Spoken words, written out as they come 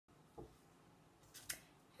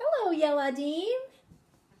Yeladim.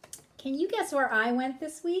 Can you guess where I went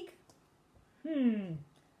this week?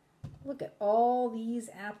 Look at all these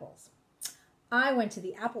apples. I went to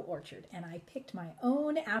the apple orchard and I picked my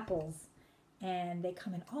own apples. And they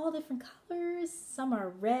come in all different colors. Some are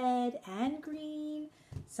red and green.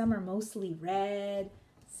 Some are mostly red.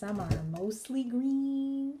 Some are mostly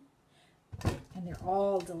green. And they're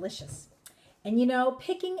all delicious. And you know,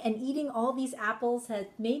 picking and eating all these apples has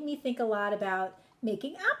made me think a lot about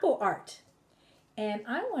making apple art. And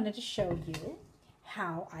I wanted to show you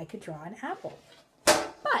how I could draw an apple.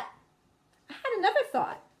 But I had another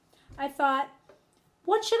thought. I thought,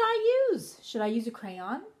 what should I use? Should I use a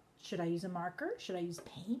crayon? Should I use a marker? Should I use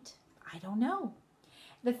paint? I don't know.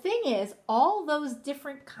 The thing is, all those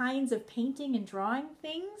different kinds of painting and drawing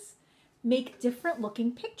things make different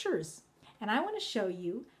looking pictures. And I want to show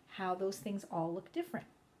you how those things all look different.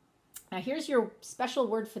 Now here's your special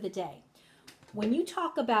word for the day. When you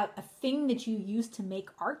talk about a thing that you use to make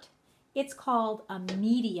art, it's called a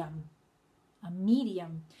medium. A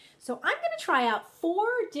medium. So I'm going to try out 4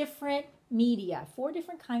 different media, 4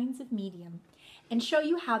 different kinds of medium, and show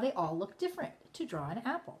you how they all look different to draw an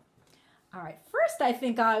apple. All right, first I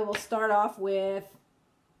think I will start off with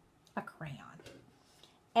a crayon.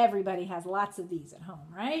 Everybody has lots of these at home,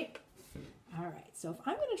 right? All right, so if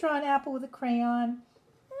I'm going to draw an apple with a crayon,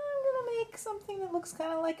 I'm going to make something that looks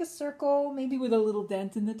kind of like a circle, maybe with a little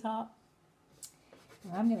dent in the top.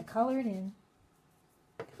 And I'm going to color it in.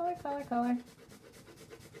 Color, color, color.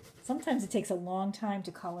 Sometimes it takes a long time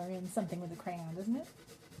to color in something with a crayon, doesn't it?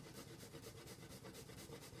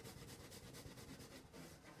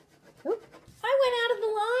 Oop, I went out of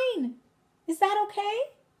the line. Is that okay?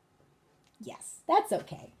 Yes, that's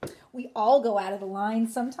okay. We all go out of the line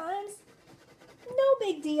sometimes. No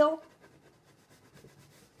big deal.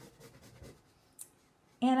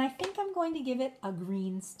 And I think I'm going to give it a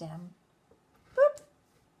green stem. Boop.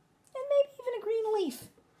 And maybe even a green leaf.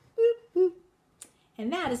 Boop, boop.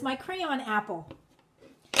 And that is my crayon apple.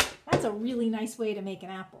 That's a really nice way to make an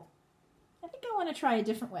apple. I think I want to try a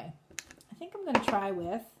different way. I think I'm going to try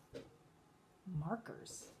with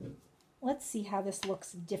markers. Let's see how this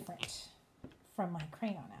looks different from my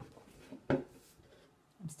crayon apple.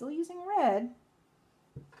 I'm still using red.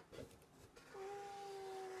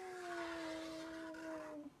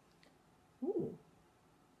 Ooh,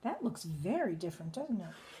 that looks very different, doesn't it?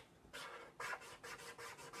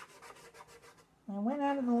 I went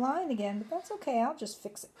out of the line again, but that's okay. I'll just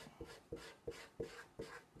fix it.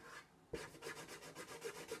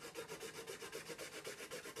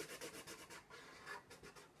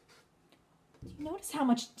 Do you notice how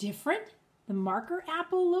much different the marker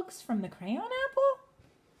apple looks from the crayon apple?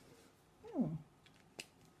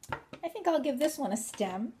 I think I'll give this one a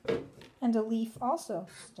stem and a leaf also.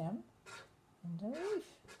 Stem and a leaf.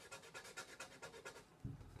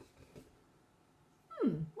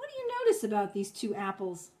 What do you notice about these 2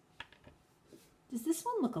 apples? Does this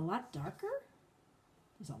one look a lot darker?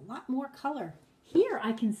 There's a lot more color. Here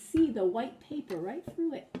I can see the white paper right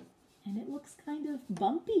through it, and it looks kind of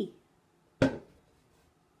bumpy.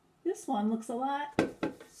 This one looks a lot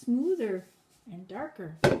smoother and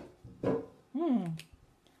darker.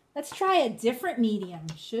 Let's try a different medium,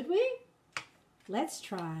 should we? Let's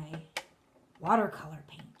try watercolor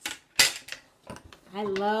paints. I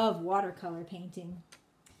love watercolor painting.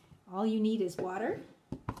 All you need is water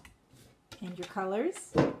and your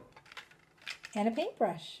colors and a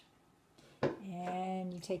paintbrush.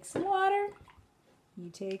 And you take some water, you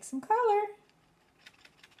take some color,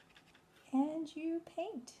 and you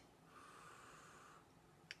paint.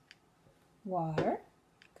 Water,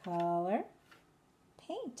 color,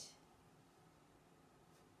 paint.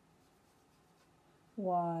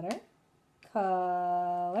 Water,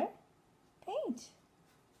 color, paint.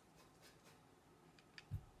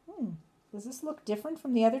 Does this look different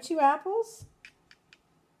from the other 2 apples?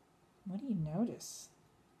 What do you notice?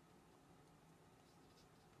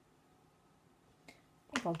 I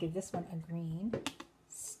think I'll give this one a green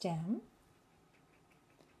stem,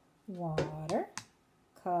 water,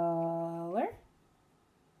 color,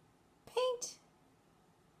 paint.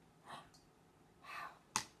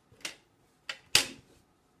 Wow.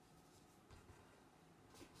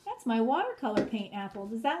 That's my watercolor paint apple.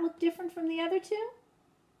 Does that look different from the other 2?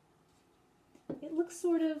 It looks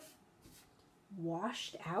sort of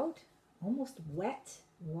washed out, almost wet,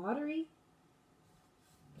 watery.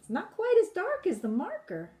 It's not quite as dark as the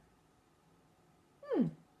marker.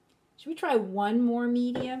 Should we try one more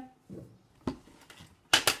medium?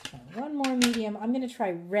 One more medium. I'm going to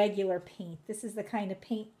try regular paint. This is the kind of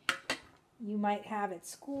paint you might have at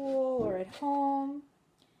school or at home.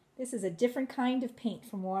 This is a different kind of paint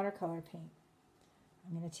from watercolor paint.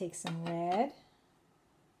 I'm going to take some red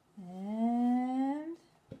and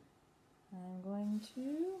I'm going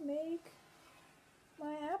to make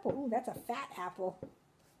my apple. Ooh, that's a fat apple.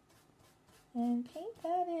 And paint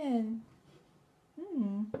that in.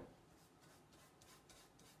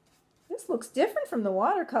 This looks different from the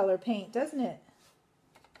watercolor paint, doesn't it?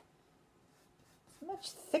 It's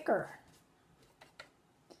much thicker.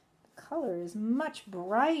 The color is much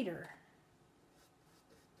brighter.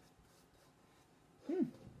 And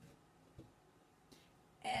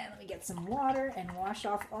let me get some water and wash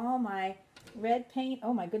off all my red paint.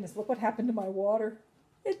 Oh my goodness, look what happened to my water.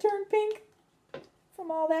 It turned pink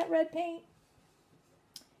from all that red paint.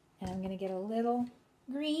 And I'm going to get a little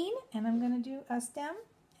green and I'm going to do a stem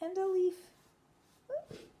and a leaf.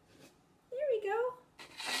 There we go.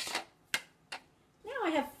 Now I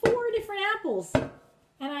have 4 different apples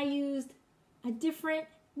and I used a different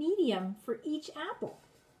medium for each apple.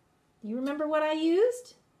 Do you remember what I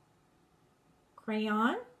used?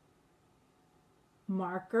 Crayon,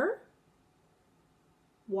 marker,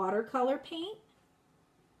 watercolor paint,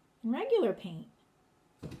 and regular paint.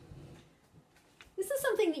 This is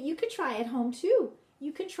something that you could try at home too.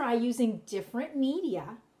 You can try using different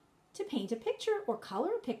media to paint a picture or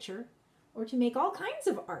color a picture or to make all kinds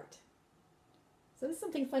of art. So this is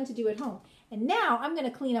something fun to do at home. And now I'm going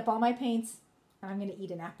to clean up all my paints and I'm going to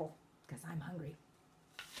eat an apple because I'm hungry.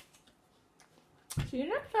 See you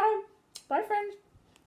next time. Bye, friends.